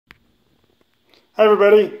Hi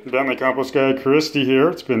everybody, Bentley Compost Guy Christy here.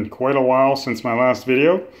 It's been quite a while since my last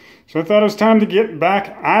video, so I thought it was time to get back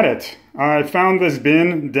at it. I found this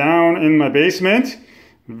bin down in my basement,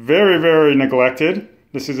 very neglected.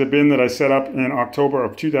 This is a bin that I set up in October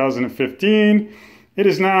of 2015. It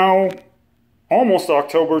is now almost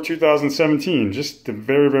October 2017, just the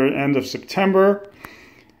very end of September.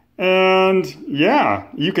 And yeah,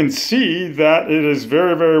 you can see that it is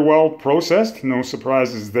very well processed. No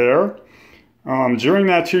surprises there. During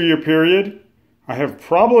that 2-year period, I have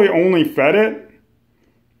probably only fed it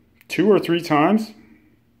 2 or 3 times.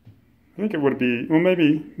 I think it would be, well,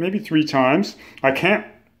 maybe 3 times. I can't,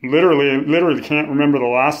 literally can't remember the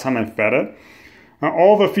last time I fed it.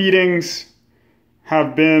 All the feedings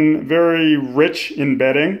have been very rich in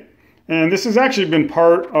bedding. And this has actually been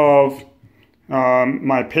part of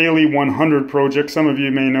my Paley 100 project. Some of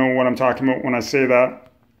you may know what I'm talking about when I say that.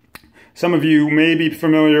 Some of you may be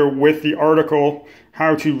familiar with the article,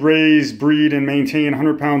 How to Raise, Breed, and Maintain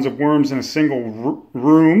 100 Pounds of Worms in a Single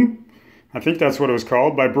Room. I think that's what it was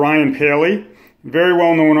called, by Brian Paley. Very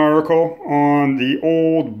well-known article on the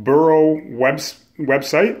old Burrow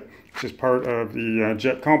website, which is part of the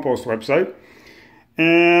Jet Compost website.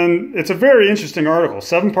 And it's a very interesting article,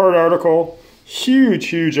 7-part article,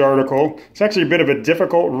 huge article. It's actually a bit of a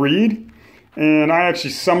difficult read. And I actually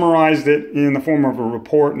summarized it in the form of a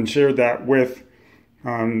report and shared that with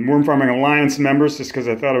Worm Farming Alliance members just because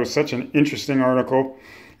I thought it was such an interesting article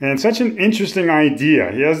and such an interesting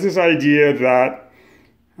idea. He has this idea that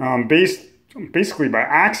basically by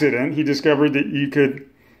accident, he discovered that you could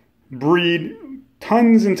breed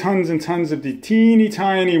tons and tons of the teeny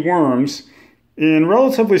tiny worms in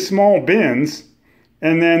relatively small bins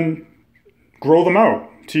and then grow them out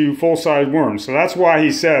to full-size worms. So that's why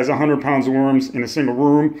he says 100 pounds of worms in a single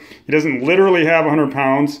room. He doesn't literally have 100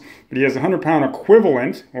 pounds, but he has a 100-pound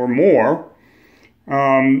equivalent or more.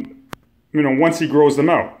 Once he grows them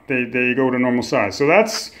out, they go to normal size. So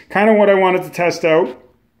that's kind of what I wanted to test out.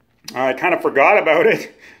 I kind of forgot about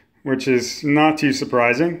it, which is not too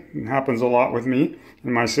surprising. It happens a lot with me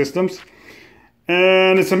in my systems.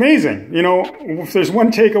 And it's amazing. If there's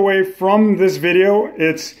one takeaway from this video,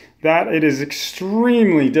 it's that it is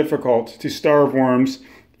extremely difficult to starve worms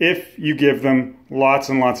if you give them lots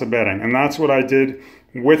and lots of bedding. And that's what I did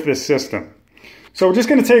with this system. So we're just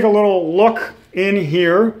going to take a little look in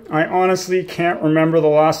here. I honestly can't remember the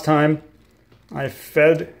last time I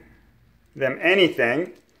fed them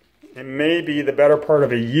anything. It may be the better part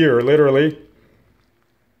of a year, literally.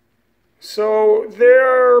 So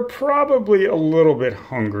they're probably a little bit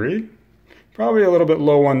hungry, probably a little bit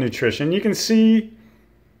low on nutrition. You can see,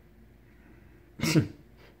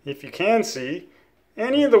 if you can see,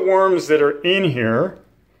 any of the worms that are in here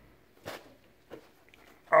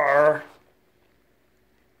are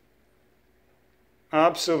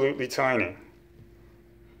absolutely tiny.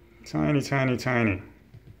 Tiny.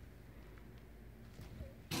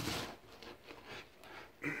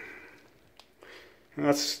 And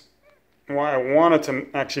that's why I wanted to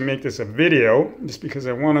actually make this a video, just because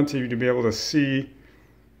I wanted you to be able to see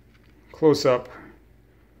close up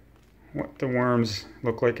what the worms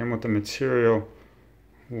look like and what the material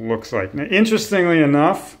looks like. Now, interestingly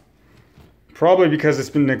enough, probably because it's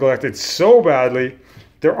been neglected so badly,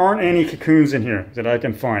 there aren't any cocoons in here that I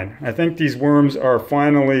can find. I think these worms are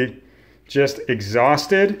finally just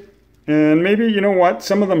exhausted. And maybe, you know what,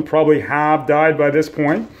 some of them probably have died by this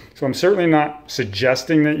point. So I'm certainly not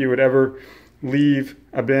suggesting that you would ever leave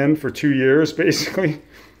a bin for 2 years, basically.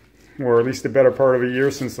 Or at least the better part of a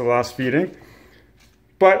year since the last feeding.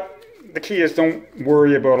 But the key is don't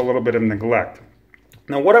worry about a little bit of neglect.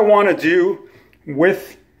 Now what I want to do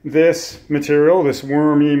with this material, this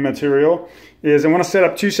wormy material, is I want to set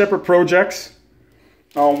up 2 separate projects.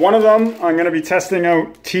 One of them, I'm going to be testing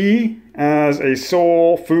out tea as a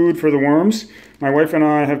sole food for the worms. My wife and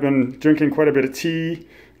I have been drinking quite a bit of tea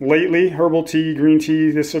lately, herbal tea, green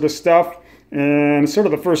tea, this sort of stuff. And it's sort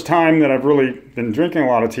of the first time that I've really been drinking a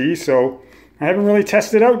lot of tea, so I haven't really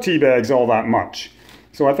tested out tea bags all that much.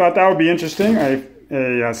 So I thought that would be interesting. I have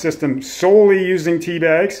a system solely using tea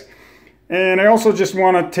bags. And I also just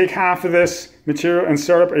want to take half of this material and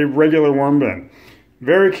start up a regular worm bin.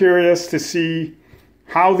 Very curious to see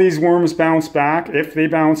how these worms bounce back. If they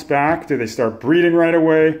bounce back, do they start breeding right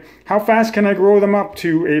away? How fast can I grow them up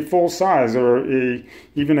to a full size or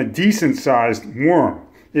even a decent sized worm?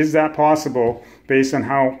 Is that possible based on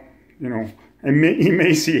how,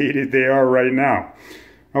 emaciated they are right now?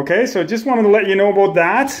 Okay, so just wanted to let you know about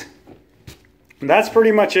that. That's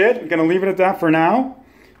pretty much it. I'm going to leave it at that for now.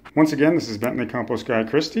 Once again, this is Bentley Compost Guy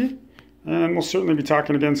Christy, and we'll certainly be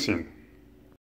talking again soon.